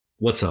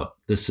What's up?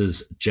 This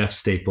is Jeff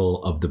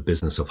Staple of the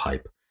Business of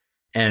Hype.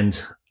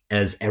 And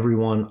as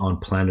everyone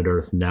on planet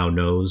Earth now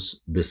knows,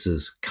 this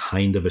is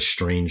kind of a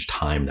strange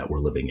time that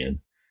we're living in.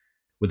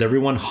 With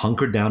everyone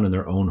hunkered down in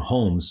their own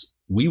homes,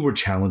 we were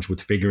challenged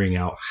with figuring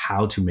out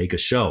how to make a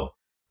show,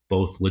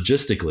 both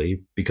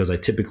logistically, because I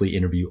typically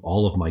interview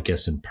all of my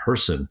guests in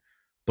person,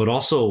 but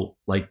also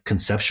like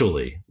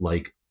conceptually,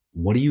 like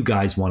what do you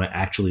guys want to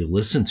actually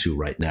listen to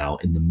right now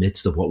in the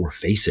midst of what we're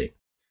facing?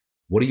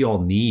 What do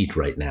y'all need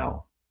right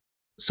now?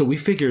 So we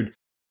figured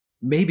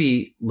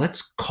maybe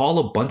let's call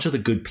a bunch of the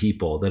good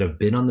people that have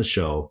been on the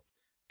show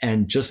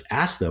and just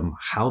ask them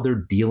how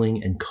they're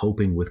dealing and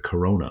coping with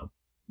Corona,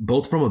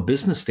 both from a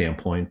business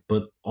standpoint,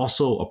 but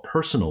also a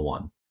personal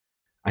one.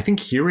 I think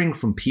hearing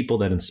from people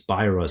that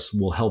inspire us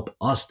will help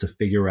us to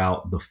figure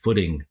out the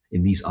footing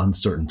in these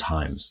uncertain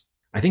times.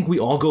 I think we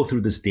all go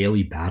through this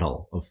daily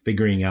battle of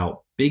figuring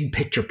out big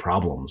picture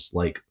problems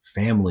like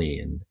family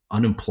and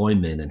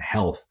unemployment and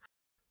health,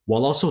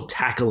 while also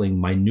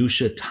tackling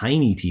minutia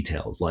tiny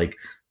details like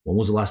when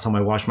was the last time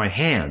I washed my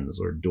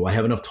hands, or do I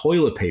have enough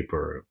toilet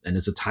paper, and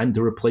is it time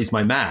to replace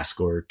my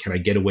mask, or can I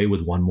get away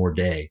with one more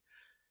day?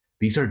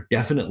 These are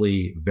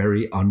definitely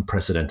very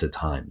unprecedented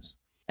times.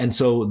 And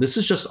so this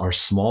is just our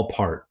small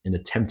part in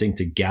attempting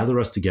to gather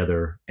us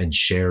together and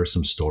share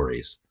some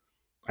stories.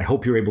 I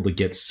hope you're able to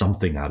get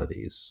something out of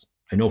these.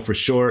 I know for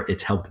sure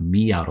it's helped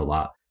me out a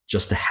lot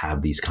just to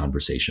have these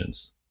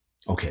conversations.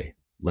 Okay,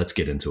 let's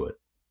get into it.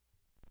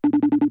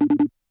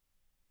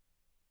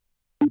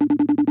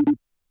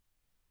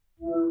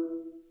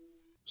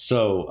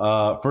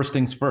 So first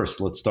things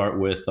first, let's start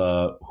with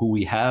who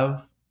we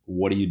have,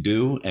 what do you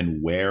do,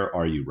 and where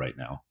are you right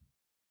now?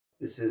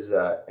 This is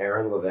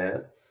Aaron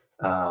Levant.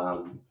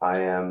 I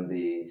am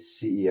the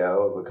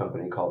CEO of a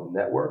company called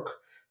Network,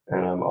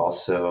 and I'm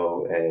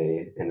also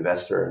an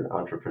investor and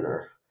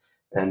entrepreneur.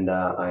 And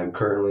I am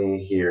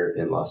currently here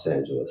in Los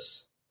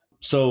Angeles.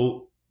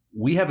 So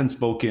we haven't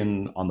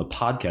spoken on the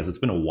podcast. It's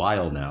been a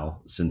while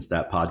now since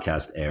that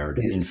podcast aired.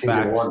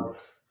 Season one.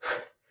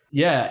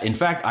 Yeah, in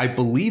fact, I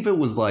believe it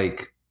was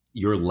like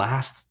your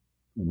last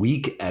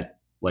week at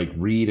like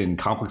Read and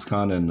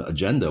ComplexCon and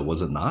Agenda,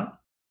 was it not?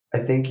 I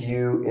think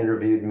you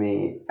interviewed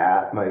me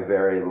at my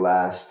very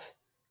last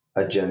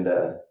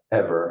Agenda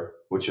ever,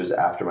 which was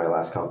after my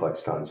last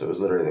ComplexCon. So it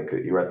was literally like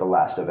you were at the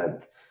last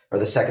event or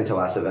the second to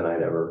last event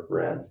I'd ever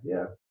ran.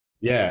 Yeah.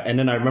 Yeah. And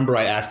then I remember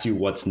I asked you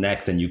what's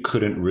next and you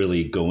couldn't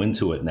really go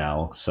into it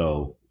now.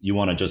 So you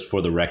want to just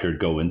for the record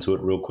go into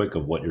it real quick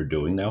of what you're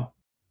doing now?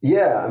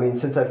 Yeah, I mean,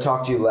 since I've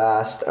talked to you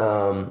last,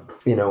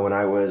 when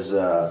I was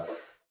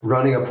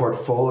running a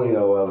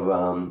portfolio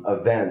of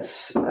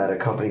events at a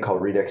company called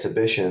Read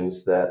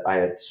Exhibitions, that I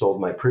had sold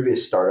my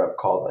previous startup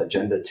called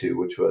Agenda to,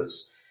 which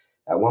was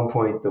at one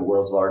point the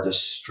world's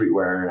largest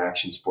streetwear and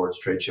action sports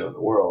trade show in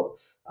the world.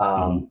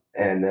 And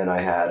then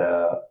I had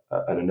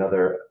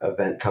another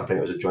event company.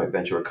 It was a joint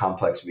venture with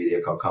Complex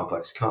Media called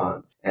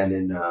ComplexCon. And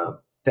in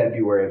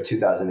February of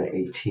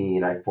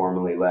 2018, I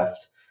formally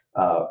left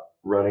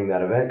running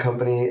that event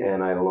company,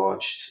 and I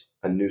launched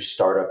a new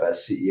startup as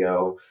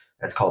CEO.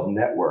 That's called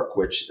Network,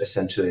 which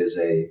essentially is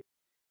a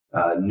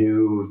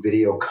new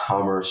video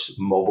commerce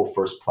mobile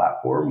first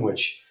platform,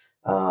 which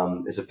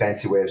is a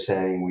fancy way of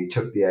saying we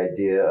took the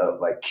idea of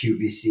like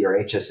QVC or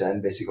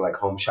HSN, basically like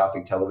home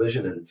shopping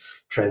television, and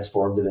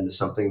transformed it into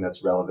something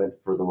that's relevant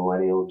for the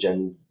millennial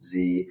Gen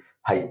Z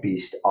hype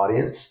beast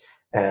audience.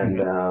 And,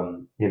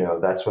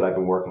 that's what I've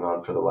been working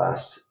on for the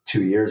last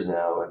 2 years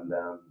now. And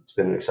it's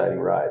been an exciting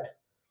ride.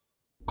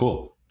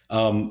 Cool.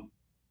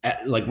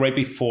 Like right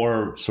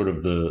before sort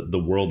of the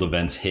world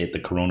events hit, the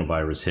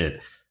coronavirus hit,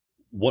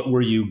 what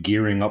were you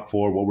gearing up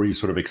for? What were you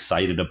sort of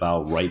excited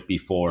about right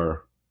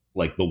before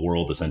like the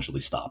world essentially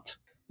stopped?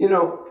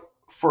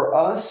 For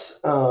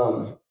us,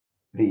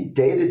 the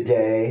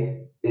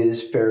day-to-day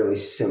is fairly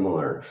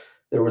similar.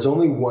 There was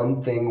only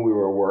one thing we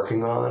were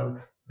working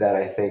on that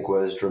I think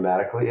was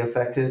dramatically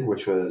affected,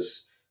 which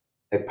was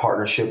a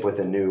partnership with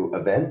a new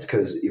event,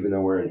 because even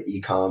though we're an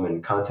e-com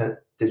and content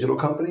digital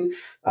company,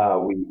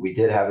 we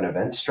did have an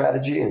event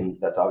strategy, and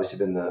that's obviously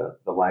been the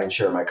lion's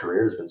share of my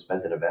career has been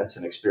spent in events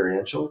and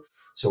experiential.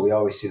 So we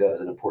always see that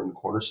as an important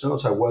cornerstone.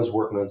 So I was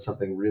working on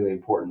something really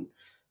important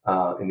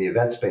in the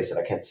event space that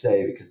I can't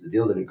say because the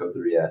deal didn't go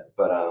through yet,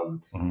 but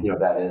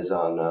that is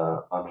on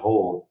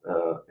hold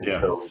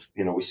until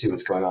we see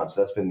what's going on.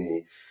 So that's been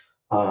the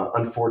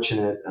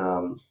unfortunate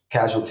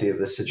casualty of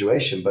this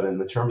situation. But in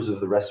the terms of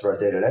the rest of our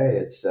day to day,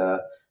 it's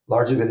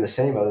largely been the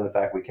same, other than the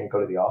fact we can't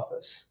go to the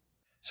office.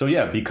 So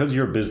yeah, because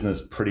your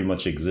business pretty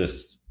much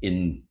exists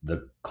in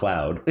the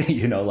cloud,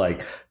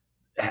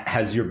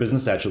 has your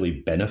business actually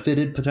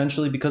benefited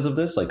potentially because of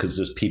this? Like, because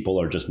just people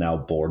are just now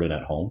bored and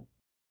at home?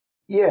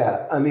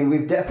 Yeah, I mean,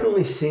 we've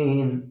definitely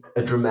seen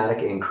a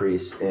dramatic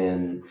increase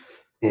in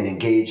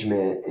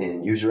engagement,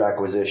 in user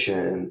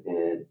acquisition,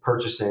 in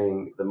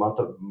purchasing. The month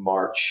of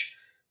March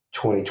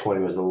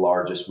 2020 was the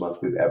largest month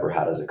we've ever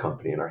had as a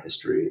company in our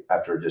history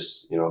after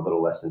just, a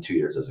little less than 2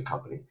 years as a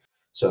company.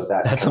 So if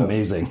that's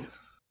amazing.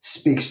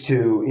 speaks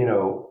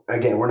to,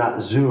 again, we're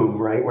not Zoom,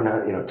 right? We're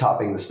not,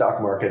 topping the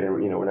stock market, and,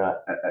 we're not,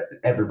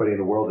 everybody in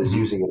the world is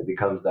using it. It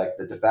becomes like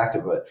the de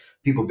facto, but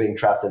people being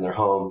trapped in their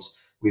homes,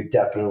 we've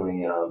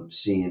definitely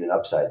seen an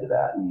upside to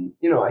that. And,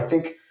 I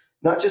think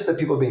not just that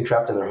people being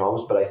trapped in their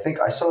homes, but I think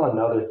I saw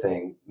another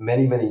thing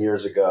many, many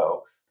years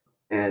ago.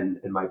 And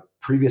in my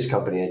previous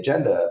company,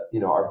 Agenda,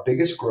 our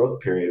biggest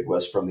growth period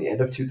was from the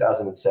end of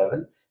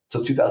 2007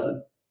 till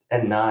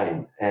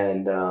 2009.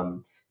 And,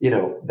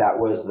 that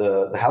was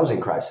the housing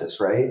crisis,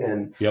 right?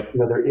 And, Yep.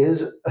 there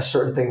is a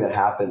certain thing that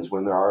happens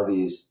when there are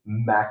these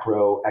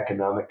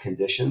macroeconomic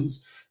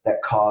conditions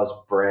that cause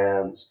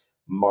brands,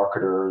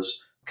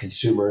 marketers,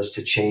 consumers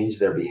to change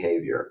their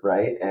behavior,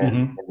 right?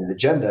 And an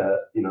Agenda,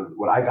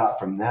 what I got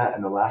from that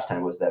and the last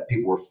time was that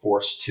people were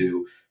forced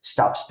to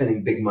stop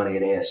spending big money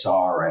at ASR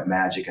or at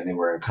Magic, and they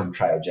were going to come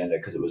try Agenda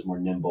because it was more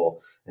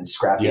nimble and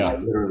scrappy. Yeah. I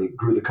literally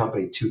grew the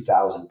company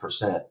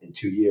 2,000% in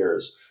 2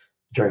 years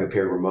during a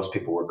period where most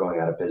people were going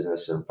out of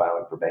business and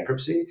filing for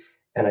bankruptcy.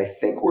 And I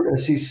think we're going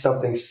to see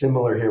something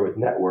similar here with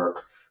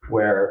Network,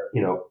 where,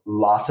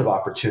 lots of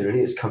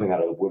opportunity is coming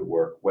out of the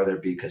woodwork, whether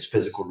it be because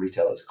physical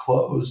retail is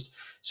closed.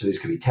 So these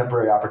could be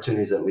temporary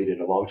opportunities that lead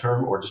into long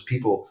term, or just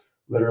people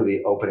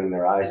literally opening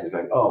their eyes and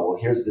going, oh, well,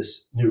 here's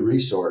this new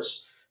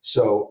resource.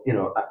 So,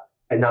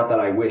 and not that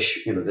I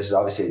wish, this is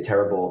obviously a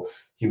terrible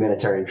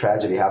humanitarian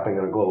tragedy happening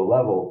on a global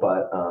level,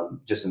 but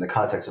just in the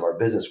context of our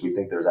business, we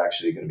think there's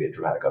actually going to be a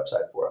dramatic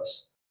upside for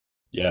us.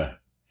 Yeah.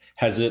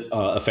 Has it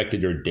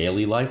affected your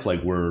daily life?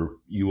 Like, were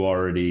you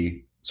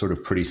already sort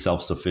of pretty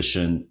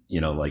self-sufficient,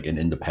 like an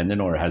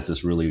independent, or has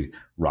this really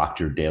rocked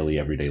your daily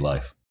everyday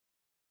life?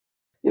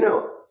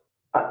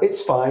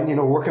 It's fine,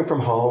 working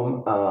from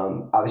home.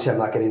 Obviously I'm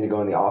not getting to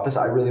go in the office.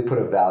 I really put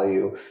a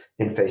value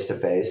in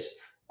face-to-face.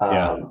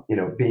 Yeah.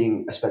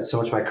 I spent so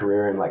much of my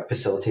career in like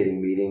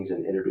facilitating meetings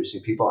and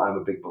introducing people. I'm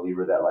a big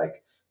believer that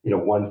like,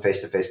 one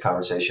face-to-face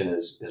conversation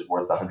is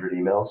worth 100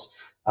 emails.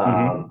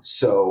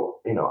 So,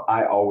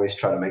 I always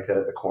try to make that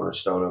at the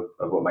cornerstone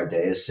of what my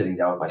day is, sitting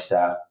down with my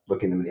staff,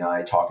 looking them in the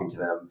eye, talking to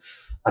them,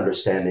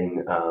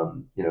 understanding,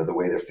 the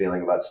way they're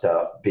feeling about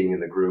stuff, being in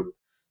the group,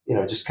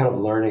 just kind of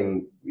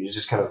learning, you're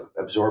just kind of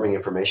absorbing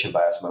information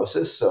by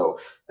osmosis. So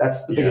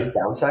that's the biggest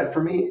downside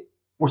for me.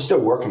 We're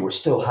still working. We're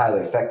still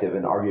highly effective.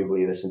 And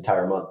arguably this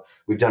entire month,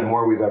 we've done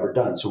more we've ever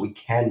done. So we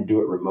can do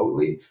it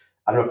remotely.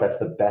 I don't know if that's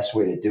the best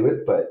way to do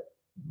it, but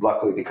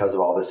luckily because of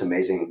all this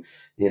amazing,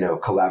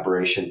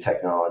 collaboration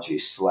technology,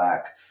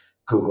 Slack,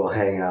 Google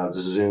Hangouts,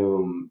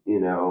 Zoom,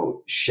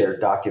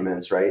 shared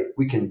documents, right?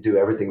 We can do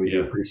everything we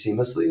do pretty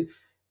seamlessly.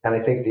 And I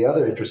think the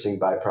other interesting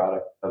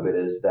byproduct of it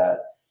is that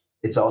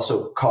it's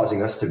also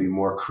causing us to be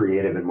more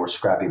creative and more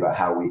scrappy about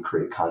how we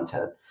create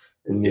content.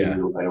 And I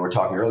know we're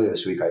talking earlier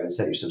this week, I even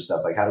sent you some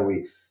stuff like, how do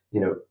we,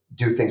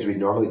 do things we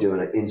normally do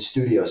in an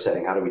in-studio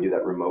setting? How do we do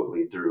that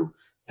remotely through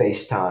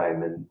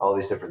FaceTime and all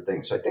these different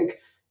things? So I think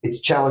it's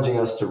challenging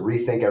us to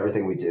rethink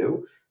everything we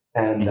do.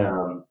 And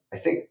I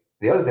think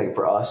the other thing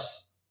for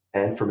us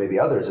and for maybe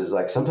others is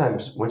like,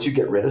 sometimes once you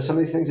get rid of some of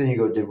these things and you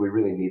go, did we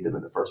really need them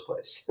in the first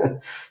place?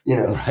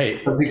 Right.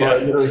 Some people are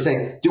literally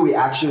saying, do we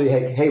actually,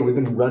 hey, we've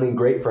been running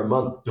great for a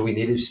month. Do we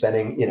need to be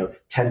spending,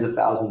 tens of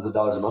thousands of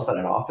dollars a month on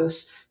an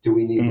office? Do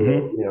we need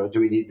to, do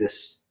we need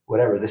this,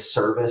 whatever, this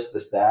service,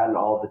 this, that, and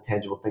all the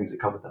tangible things that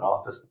come with an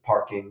office, the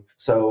parking.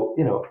 So,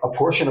 a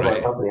portion of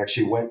our company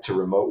actually went to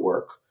remote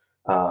work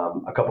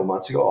a couple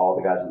months ago, all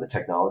the guys in the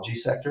technology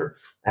sector.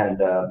 And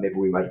maybe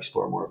we might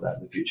explore more of that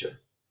in the future.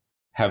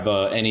 Have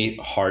any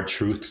hard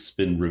truths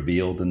been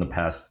revealed in the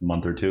past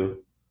month or two?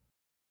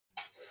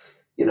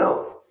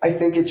 I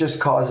think it just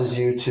causes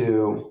you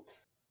to,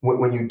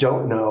 when you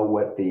don't know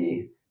what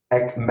the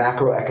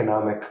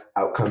macroeconomic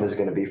outcome is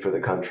going to be for the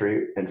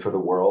country and for the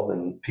world,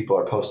 and people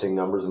are posting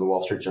numbers in the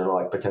Wall Street Journal,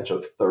 like potential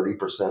of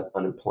 30%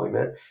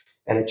 unemployment.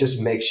 And it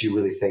just makes you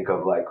really think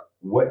of like,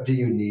 what do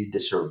you need to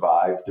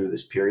survive through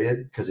this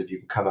period? Because if you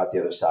can come out the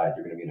other side,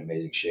 you're going to be in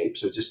amazing shape.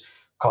 So it just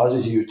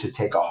causes you to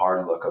take a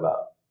hard look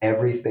about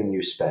everything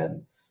you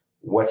spend,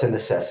 what's a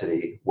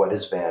necessity, what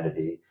is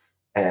vanity.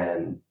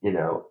 And,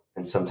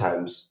 and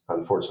sometimes,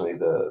 unfortunately,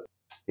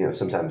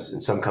 sometimes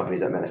in some companies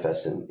that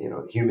manifests in,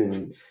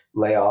 human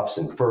layoffs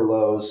and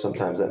furloughs.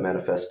 Sometimes that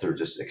manifests through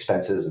just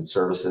expenses and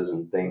services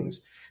and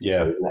things.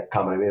 Yeah. That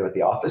comment I made with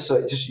the office. So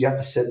you have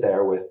to sit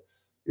there with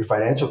your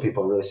financial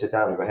people and really sit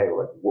down and go, hey,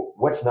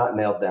 what's not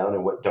nailed down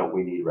and what don't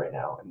we need right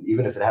now? And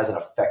even if it hasn't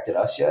affected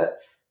us yet,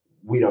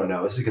 we don't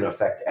know. This is going to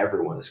affect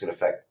everyone. This is going to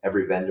affect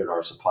every vendor in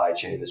our supply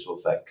chain. This will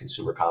affect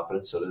consumer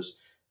confidence. So there's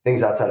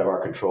things outside of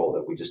our control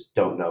that we just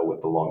don't know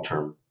what the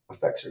long-term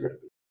effects are going to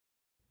be.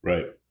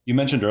 Right. You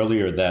mentioned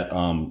earlier that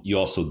you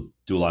also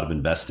do a lot of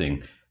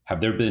investing. Have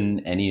there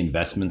been any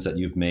investments that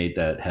you've made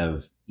that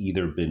have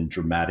either been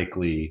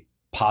dramatically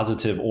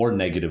positive or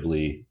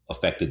negatively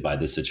affected by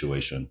this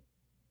situation?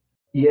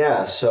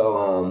 Yeah.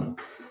 So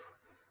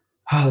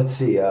let's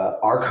see.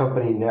 Our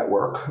company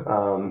Network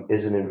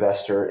is an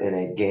investor in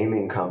a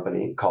gaming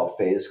company called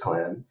FaZe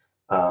Clan,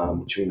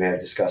 which we may have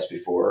discussed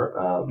before.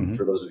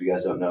 For those of you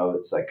guys who don't know,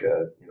 it's like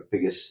a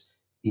biggest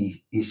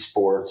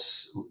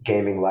esports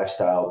gaming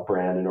lifestyle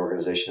brand and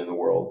organization in the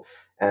world.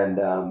 And,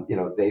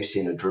 they've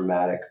seen a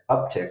dramatic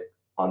uptick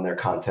on their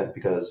content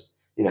because,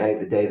 hey,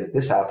 the day that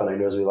this happened, I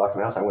knew as we locked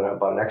the house, I went out and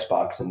bought an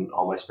Xbox, and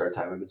all my spare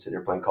time I've been sitting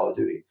here playing Call of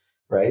Duty.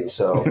 Right.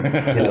 So,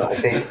 I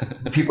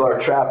think people are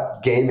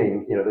trapped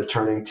gaming, they're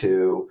turning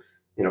to,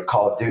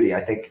 Call of Duty.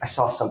 I think I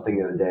saw something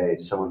the other day,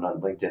 someone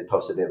on LinkedIn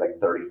posted they had like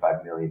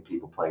 35 million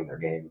people playing their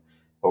game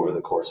over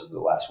the course of the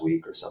last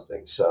week or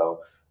something.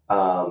 So,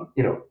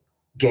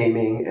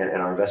 gaming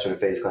and our investment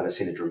in FaZe Clan has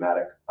seen a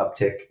dramatic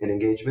uptick in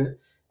engagement.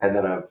 And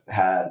then I've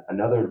had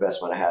another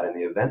investment I had in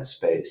the event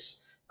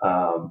space,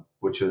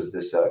 which was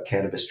this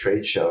cannabis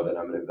trade show that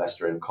I'm an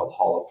investor in called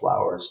Hall of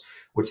Flowers,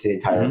 which the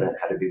entire event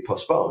had to be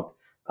postponed.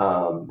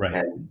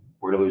 And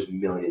we're going to lose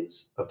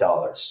millions of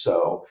dollars.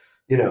 So,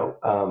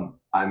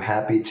 I'm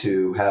happy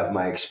to have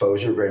my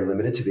exposure very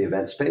limited to the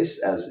event space,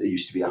 as it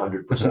used to be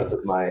 100%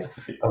 of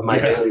my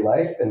daily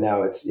life. And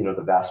now it's,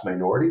 the vast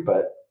minority,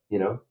 but,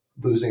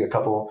 losing a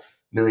couple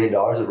 $1 million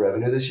of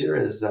revenue this year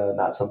is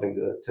not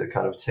something to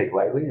kind of take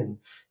lightly. And,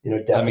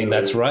 definitely. I mean,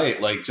 that's right.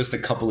 Like just a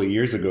couple of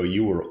years ago,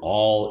 you were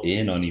all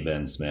in on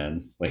events,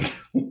 man. Like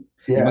you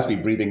must be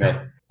breathing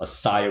a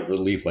sigh of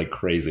relief like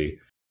crazy.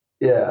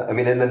 Yeah. I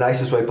mean, in the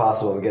nicest way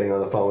possible, I'm getting on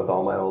the phone with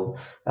all my old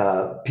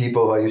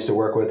people who I used to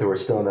work with who are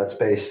still in that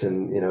space.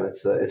 And,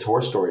 it's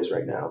horror stories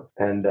right now.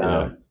 And,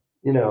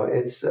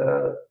 it's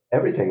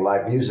everything,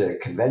 live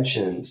music,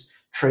 conventions,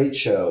 trade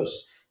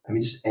shows. I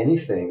mean, just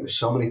anything. There's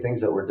so many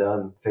things that were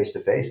done face to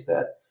face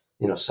that,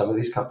 some of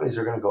these companies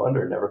are going to go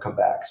under and never come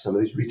back. Some of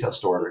these retail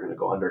stores are going to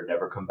go under and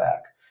never come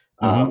back.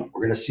 We're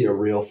going to see a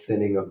real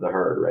thinning of the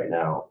herd right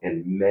now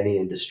in many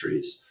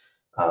industries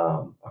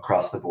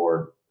across the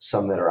board.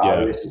 Some that are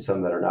obvious and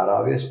some that are not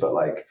obvious, but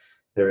like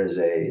there is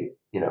a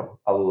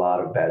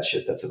lot of bad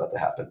shit that's about to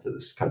happen to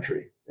this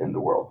country and the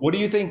world. What do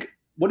you think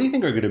are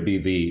going to be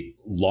the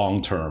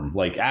long term,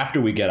 like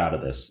after we get out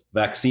of this?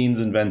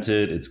 Vaccines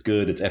invented, it's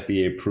good, it's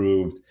FDA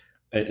approved,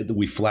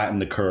 we flatten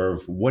the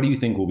curve. What do you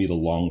think will be the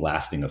long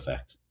lasting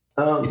effect?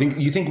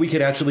 You think we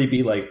could actually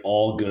be like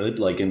all good,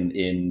 like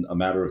in a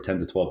matter of 10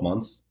 to 12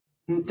 months?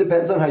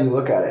 Depends on how you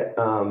look at it.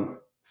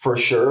 For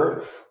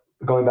sure,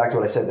 going back to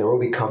what I said, there will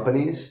be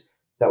companies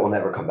that will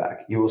never come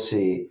back. You will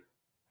see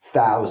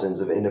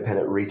thousands of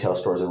independent retail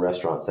stores and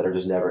restaurants that are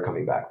just never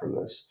coming back from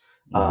this.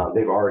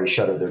 They've already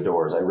shuttered their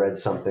doors. I read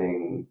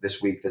something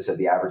this week that said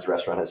the average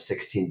restaurant has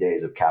 16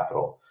 days of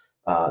capital.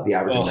 The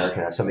average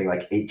American has something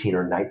like 18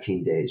 or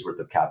 19 days worth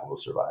of capital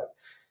to survive.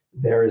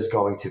 There is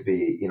going to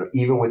be,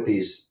 even with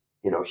these,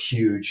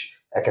 huge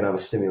economic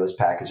stimulus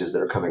packages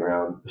that are coming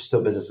around, there's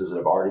still businesses that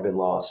have already been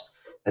lost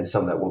and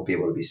some that won't be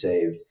able to be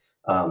saved.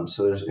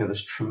 So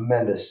there's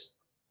tremendous,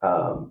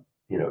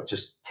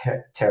 just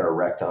terror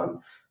wrecked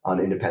on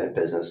independent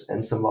business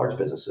and some large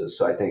businesses.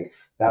 So I think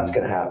that's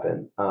going to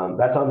happen.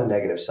 That's on the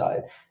negative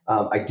side.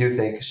 I do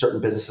think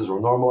certain businesses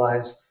will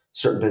normalize.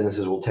 Certain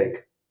businesses will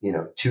take,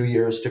 2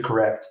 years to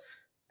correct,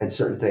 and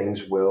certain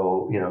things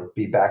will,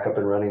 be back up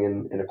and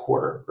running in a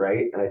quarter.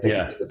 Right. And I think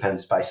it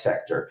depends by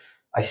sector.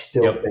 I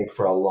still think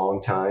for a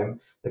long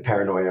time, the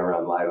paranoia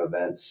around live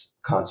events,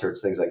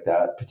 concerts, things like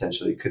that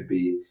potentially could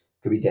be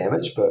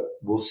damaged, but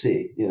we'll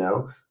see.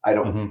 I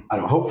don't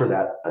hope for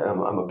that.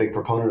 I'm a big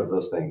proponent of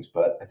those things,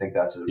 but I think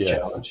that's a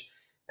challenge.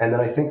 And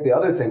then I think the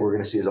other thing we're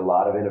going to see is a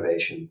lot of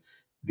innovation.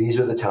 These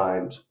are the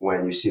times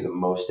when you see the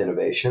most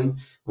innovation,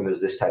 when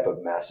there's this type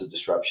of massive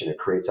disruption. It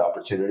creates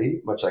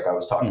opportunity, much like I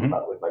was talking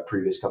about with my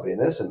previous company in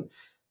this. And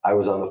I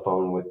was on the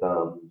phone with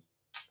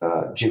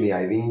Jimmy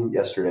Iovine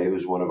yesterday,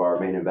 who's one of our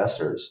main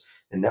investors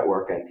in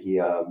Network. And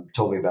he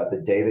told me about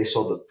the day they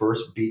sold the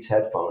first Beats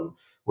headphone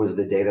was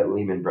the day that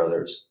Lehman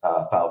Brothers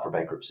filed for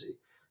bankruptcy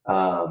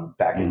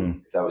back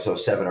in, that was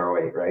 07 or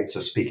 08, right? So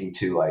speaking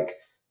to like,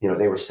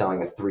 they were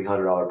selling a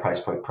 $300 price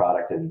point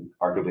product in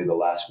arguably the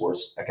last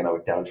worst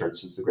economic downturn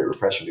since the Great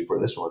Depression before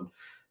this one.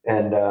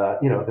 And,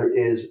 there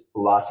is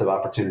lots of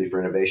opportunity for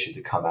innovation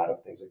to come out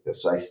of things like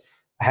this. So I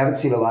haven't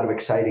seen a lot of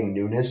exciting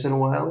newness in a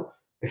while,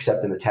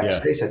 except in the tech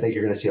space. I think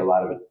you're going to see a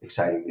lot of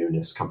exciting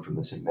newness come from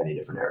this in many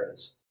different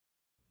areas.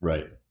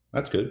 Right.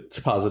 That's good. It's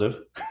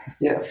positive.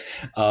 Yeah.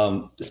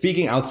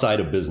 Speaking outside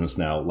of business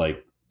now,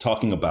 like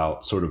talking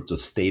about sort of the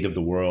state of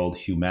the world,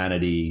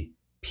 humanity,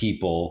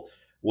 people,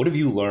 what have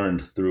you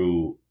learned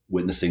through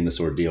witnessing this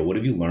ordeal? What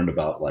have you learned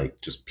about like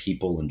just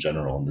people in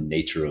general and the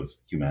nature of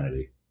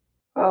humanity?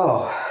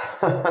 Oh,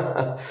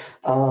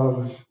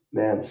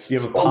 man. Do you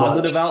have a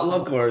positive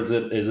outlook, or is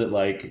it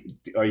like,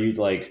 are you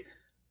like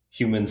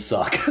humans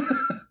suck?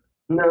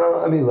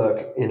 No, I mean,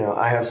 look,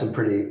 I have some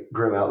pretty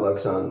grim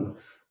outlooks on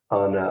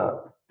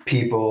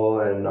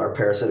people and our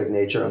parasitic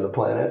nature on the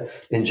planet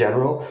in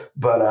general.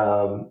 But,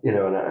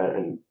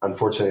 and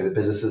unfortunately the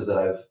businesses that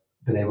I've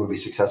been able to be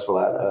successful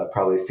at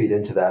probably feed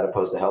into that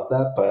opposed to help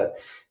that. But,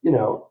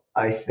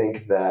 I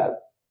think that,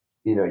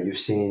 you've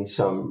seen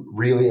some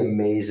really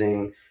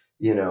amazing,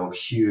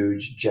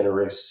 huge,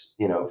 generous,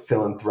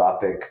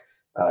 philanthropic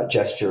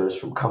gestures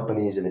from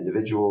companies and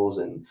individuals,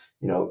 and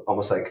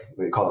almost like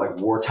we call it like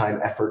wartime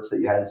efforts that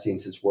you hadn't seen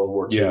since World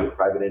War II. Yeah.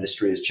 Private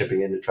industry is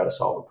chipping in to try to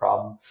solve a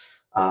problem.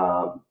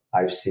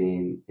 I've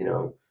seen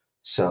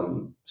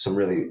some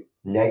really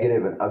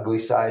negative and ugly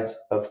sides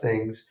of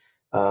things,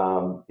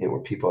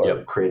 where people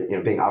are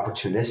creating, being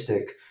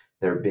opportunistic,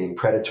 they're being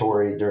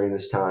predatory during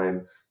this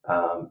time.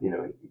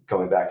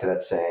 Going back to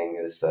that saying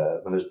is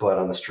when there's blood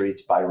on the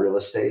streets, buy real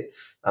estate.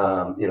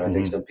 I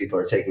think some people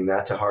are taking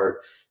that to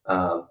heart.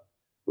 I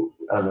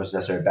don't know if it's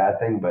necessarily a bad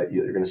thing, but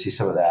you're going to see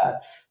some of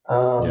that.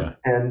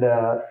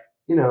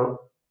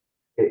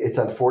 It's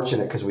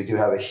unfortunate because we do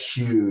have a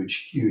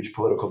huge, huge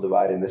political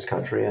divide in this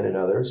country and in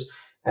others.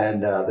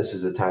 And this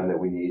is a time that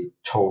we need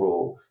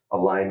total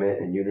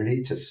alignment and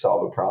unity to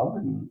solve a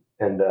problem.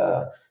 And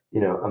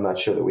I'm not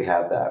sure that we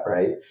have that,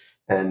 right?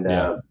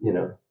 And,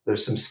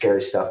 there's some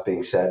scary stuff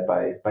being said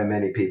by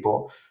many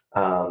people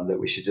that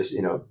we should just,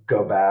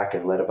 go back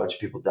and let a bunch of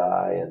people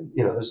die. And,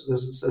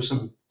 there's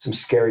some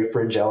scary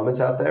fringe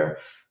elements out there.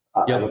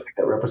 I don't think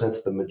that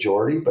represents the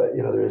majority, but,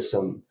 there is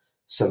some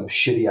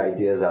shitty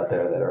ideas out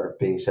there that are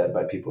being said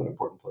by people in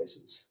important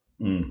places.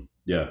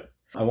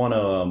 I want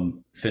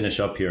to finish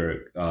up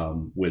here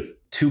with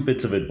two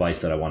bits of advice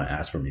that I want to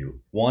ask from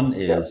you. One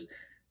is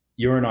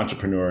you're an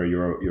entrepreneur,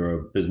 you're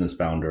a business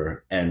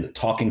founder, and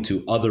talking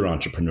to other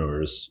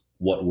entrepreneurs,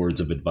 what words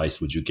of advice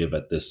would you give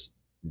at this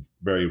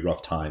very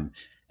rough time?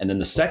 And then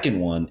the second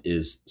one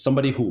is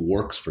somebody who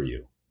works for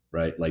you,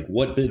 right? Like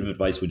what bit of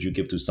advice would you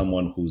give to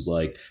someone who's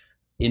like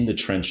in the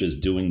trenches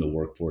doing the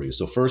work for you?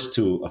 So first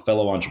to a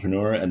fellow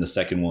entrepreneur, and the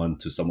second one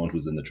to someone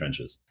who's in the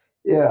trenches.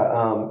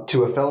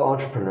 To a fellow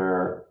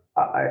entrepreneur,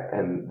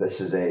 and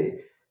this is a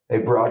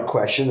broad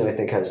question that I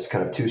think has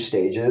kind of two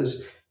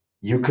stages.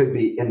 You could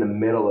be in the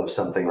middle of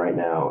something right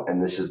now,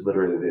 and this is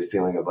literally the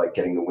feeling of like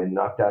getting the wind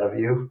knocked out of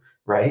you,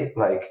 right?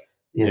 Like,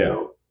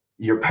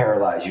 you're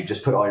paralyzed. You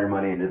just put all your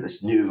money into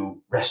this new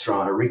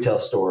restaurant or retail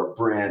store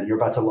brand. You're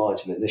about to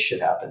launch, and then this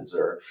shit happens.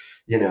 Or,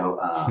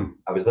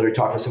 I was literally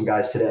talking to some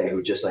guys today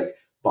who just like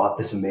bought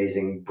this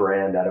amazing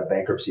brand out of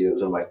bankruptcy. It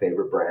was one of my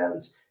favorite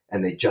brands,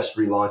 and they just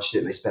relaunched it.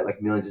 And they spent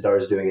like millions of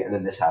dollars doing it, and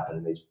then this happened,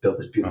 and they built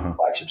this beautiful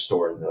flagship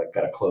store, and they like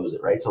got to close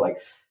it, right? So like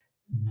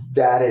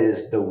that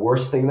is the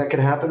worst thing that can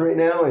happen right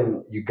now,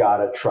 and you got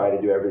to try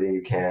to do everything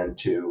you can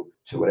to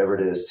whatever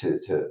it is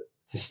to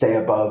stay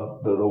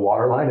above the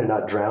waterline and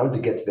not drown, to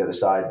get to the other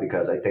side,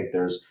 because I think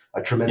there's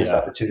a tremendous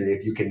opportunity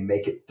if you can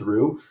make it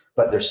through.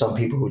 But there's some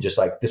people who just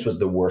like, this was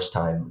the worst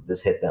time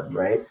this hit them,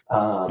 right?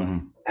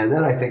 And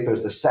then I think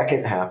there's the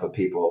second half of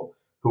people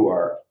who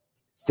are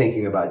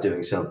thinking about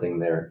doing something.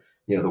 They're,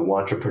 the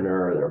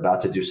entrepreneur, they're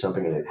about to do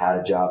something, or they've had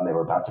a job and they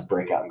were about to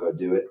break out and go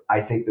do it. I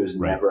think there's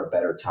never a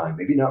better time,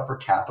 maybe not for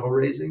capital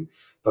raising,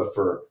 but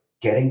for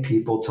getting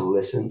people to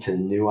listen to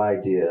new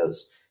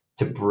ideas,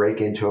 to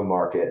break into a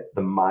market.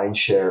 The mind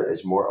share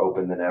is more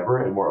open than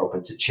ever and more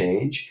open to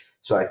change.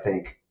 So I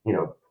think,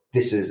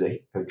 this is a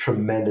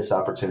tremendous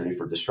opportunity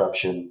for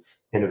disruption,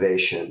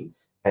 innovation,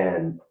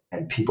 and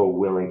people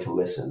willing to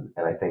listen.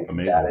 And I think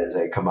that is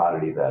a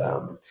commodity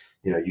that,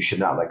 you should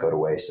not let go to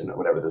waste. And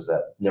whatever, there's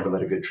that never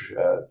let a good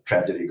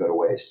tragedy go to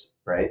waste.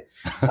 Right.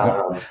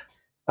 So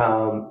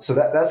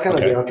that's kind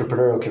of the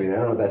entrepreneurial community.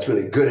 I don't know if that's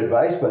really good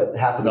advice, but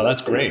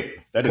that's great.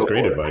 That is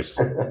great advice.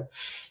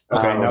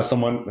 Okay. Now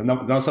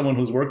someone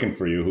who's working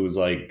for you, who's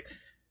like,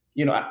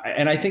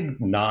 and I think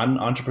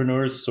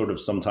non-entrepreneurs sort of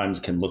sometimes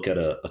can look at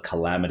a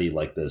calamity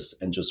like this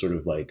and just sort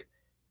of like,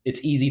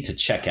 it's easy to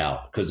check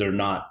out because they're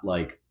not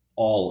like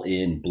all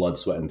in blood,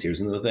 sweat, and tears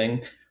into the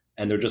thing.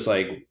 And they're just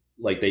like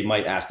they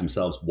might ask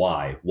themselves,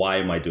 why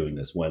am I doing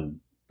this when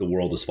the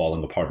world is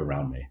falling apart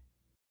around me?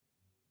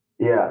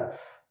 Yeah.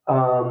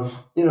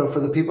 For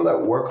the people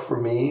that work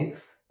for me,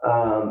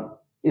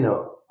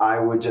 I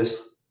would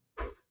just,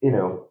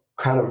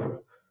 kind of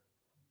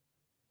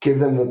give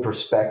them the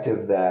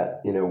perspective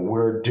that,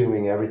 we're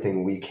doing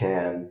everything we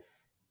can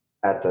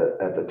at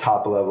the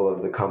top level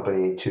of the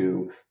company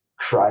to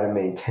try to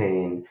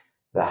maintain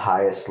the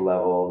highest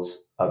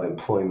levels of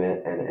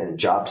employment and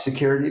job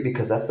security,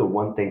 because that's the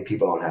one thing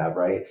people don't have,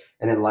 right?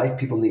 And in life,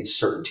 people need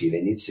certainty.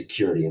 They need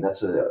security. And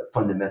that's a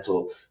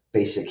fundamental,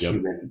 basic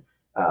human,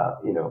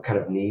 kind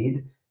of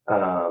need. We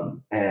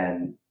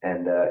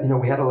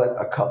had to let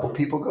a couple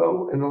people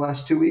go in the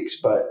last 2 weeks,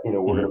 but, we're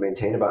going to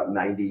maintain about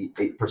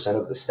 98%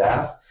 of the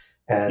staff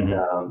and,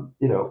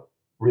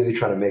 really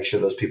trying to make sure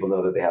those people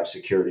know that they have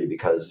security,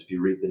 because if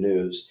you read the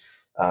news,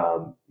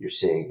 you're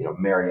seeing,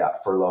 Marriott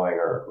furloughing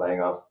or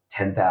laying off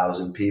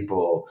 10,000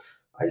 people.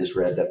 I just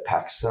read that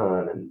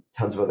PacSun and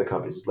tons of other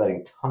companies is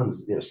letting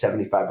tons,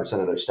 75%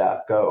 of their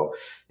staff go,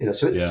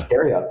 so it's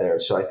scary out there.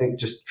 So I think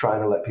just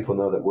trying to let people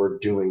know that we're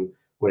doing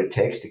what it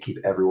takes to keep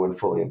everyone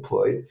fully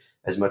employed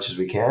as much as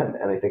we can.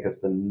 And I think that's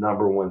the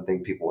number one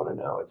thing people want to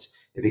know.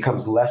 It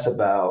becomes less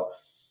about,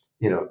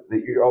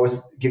 you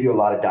always give you a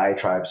lot of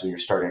diatribes when you're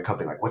starting a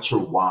company. Like, what's your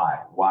why?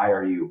 Why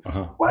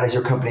does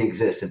your company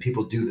exist? And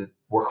people do the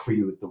work for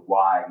you with the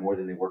why more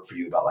than they work for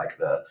you about like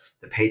the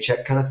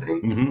paycheck kind of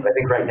thing. But I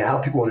think right now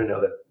people want to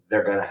know that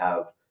they're going to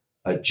have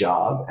a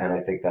job. And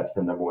I think that's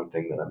the number one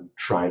thing that I'm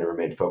trying to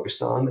remain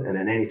focused on. And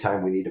at any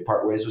time we need to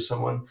part ways with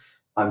someone,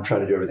 I'm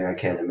trying to do everything I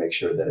can to make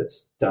sure that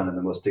it's done in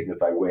the most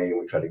dignified way. And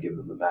we try to give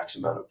them the max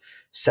amount of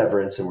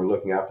severance, and we're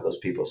looking out for those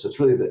people. So it's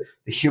really the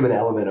human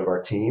element of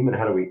our team, and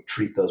how do we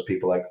treat those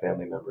people like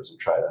family members and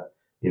try to,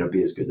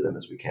 be as good to them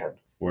as we can.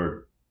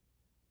 Word.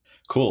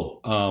 Cool.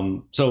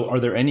 So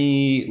are there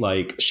any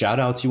like shout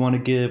outs you want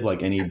to give,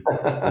 like any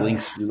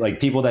links,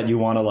 like people that you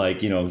want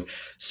to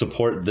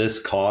support this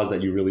cause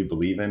that you really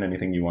believe in?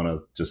 Anything you want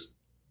to just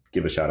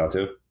give a shout out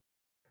to?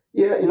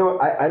 Yeah,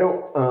 I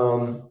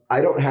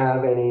don't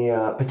have any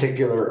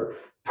particular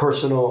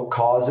personal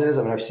causes.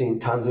 I mean, I've seen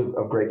tons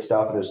of great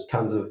stuff. There's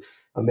tons of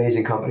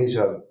amazing companies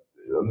who have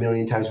a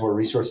million times more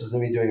resources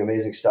than me doing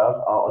amazing stuff.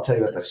 I'll tell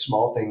you about the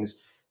small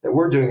things that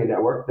we're doing in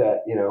network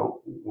that,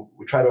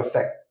 we try to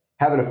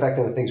have an effect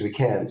on the things we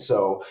can.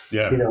 So,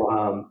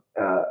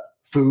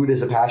 food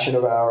is a passion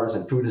of ours,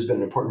 and food has been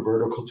an important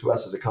vertical to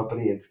us as a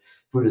company, and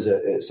food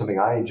is something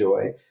I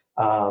enjoy.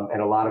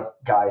 And a lot of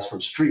guys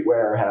from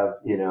streetwear have,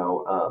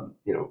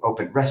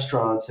 opened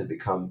restaurants and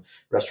become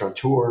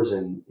restaurateurs,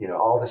 and,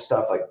 all this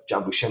stuff like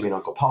John Buscemi and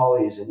Uncle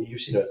Polly's. And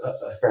you've seen a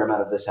fair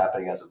amount of this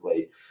happening as of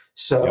late.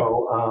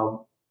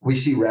 So we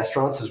see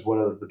restaurants as one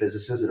of the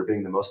businesses that are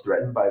being the most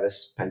threatened by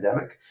this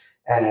pandemic.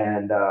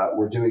 And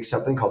we're doing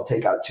something called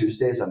Takeout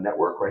Tuesdays on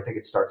Network, where I think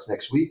it starts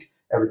next week.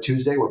 Every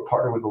Tuesday, we're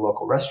partnering with a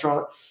local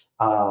restaurant.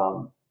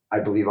 I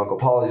believe Uncle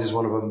Polly's is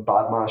one of them.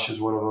 Badmash is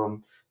one of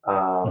them.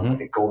 I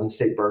think Golden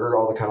State Burger,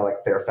 all the kind of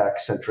like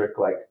Fairfax centric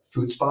like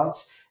food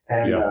spots.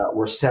 And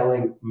we're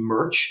selling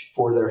merch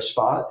for their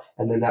spot.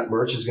 And then that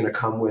merch is going to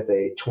come with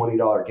a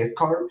 $20 gift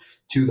card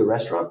to the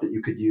restaurant that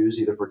you could use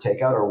either for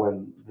takeout or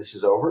when this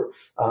is over.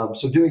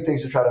 So doing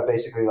things to try to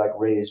basically like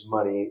raise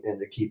money and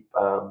to keep,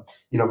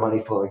 money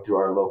flowing through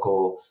our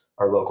local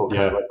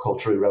kind of like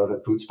culturally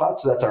relevant food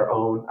spots. So that's our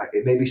own.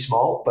 It may be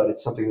small, but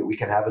it's something that we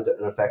can have an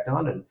effect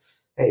on. And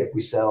hey, if we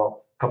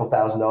sell a couple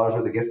 $1,000s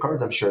worth of gift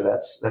cards, I'm sure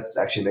that's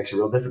actually makes a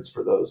real difference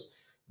for those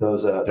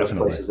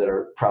places that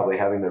are probably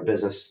having their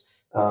business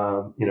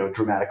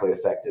dramatically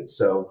affected.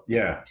 So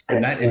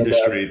and that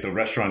industry, the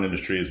restaurant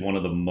industry, is one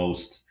of the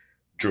most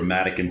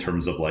dramatic in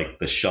terms of like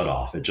the shut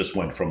off. It just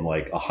went from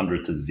like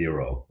 100 to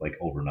 0 like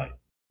overnight.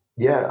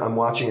 Yeah, I'm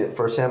watching it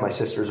firsthand. My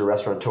sister's a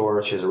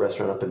restaurateur. She has a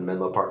restaurant up in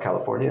Menlo Park,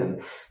 California,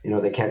 and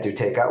they can't do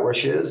takeout where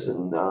she is,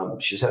 and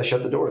she just had to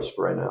shut the doors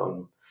for right now.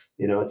 And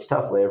it's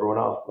tough, lay everyone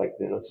off. Like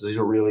these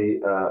are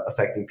really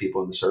affecting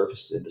people in the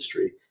service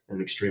industry in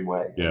an extreme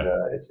way. Yeah,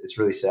 and, it's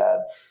really sad.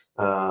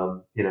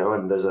 And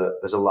there's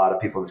a lot of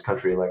people in this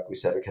country, like we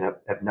said, who can have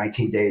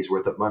 19 days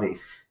worth of money,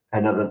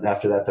 and then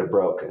after that they're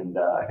broke. And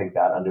I think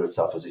that unto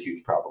itself is a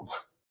huge problem.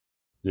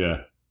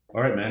 Yeah.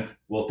 All right, man.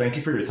 Well, thank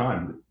you for your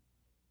time.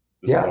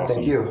 This awesome.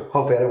 Thank you.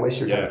 Hopefully I didn't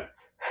waste your time.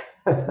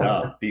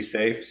 No, be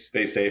safe.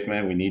 Stay safe,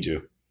 man. We need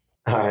you.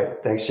 All right.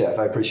 Thanks, Jeff.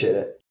 I appreciate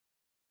it.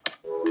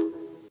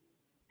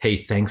 Hey,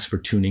 thanks for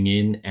tuning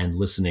in and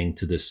listening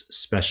to this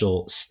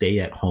special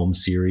stay-at-home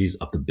series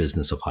of the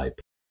Business of Hype.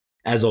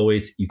 As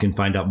always, you can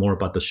find out more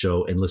about the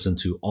show and listen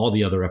to all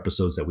the other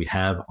episodes that we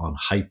have on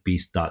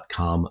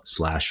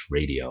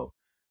hypebeast.com/radio.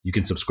 You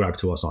can subscribe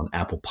to us on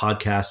Apple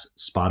Podcasts,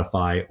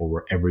 Spotify, or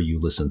wherever you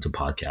listen to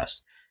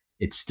podcasts.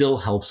 It still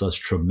helps us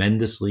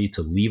tremendously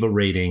to leave a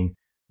rating,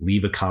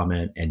 leave a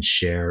comment, and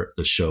share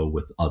the show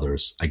with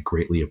others. I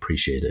greatly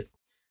appreciate it.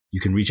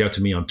 You can reach out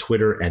to me on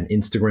Twitter and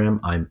Instagram.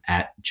 I'm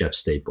at Jeff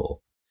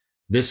Staple.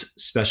 This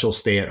special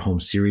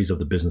stay-at-home series of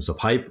the Business of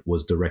Hype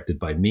was directed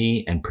by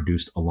me and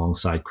produced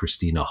alongside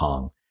Christina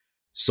Hong.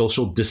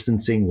 Social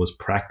distancing was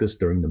practiced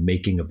during the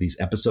making of these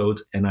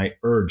episodes, and I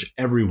urge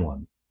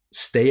everyone,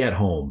 stay at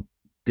home,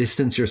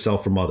 distance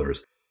yourself from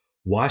others,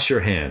 wash your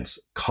hands,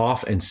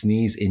 cough and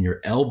sneeze in your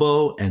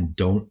elbow, and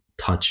don't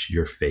touch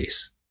your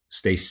face.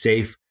 Stay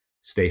safe,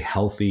 stay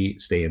healthy,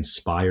 stay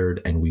inspired,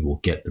 and we will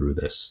get through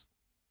this.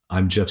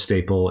 I'm Jeff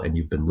Staple, and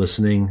you've been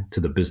listening to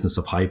the Business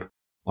of Hype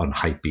on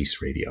Hypebeast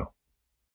Radio.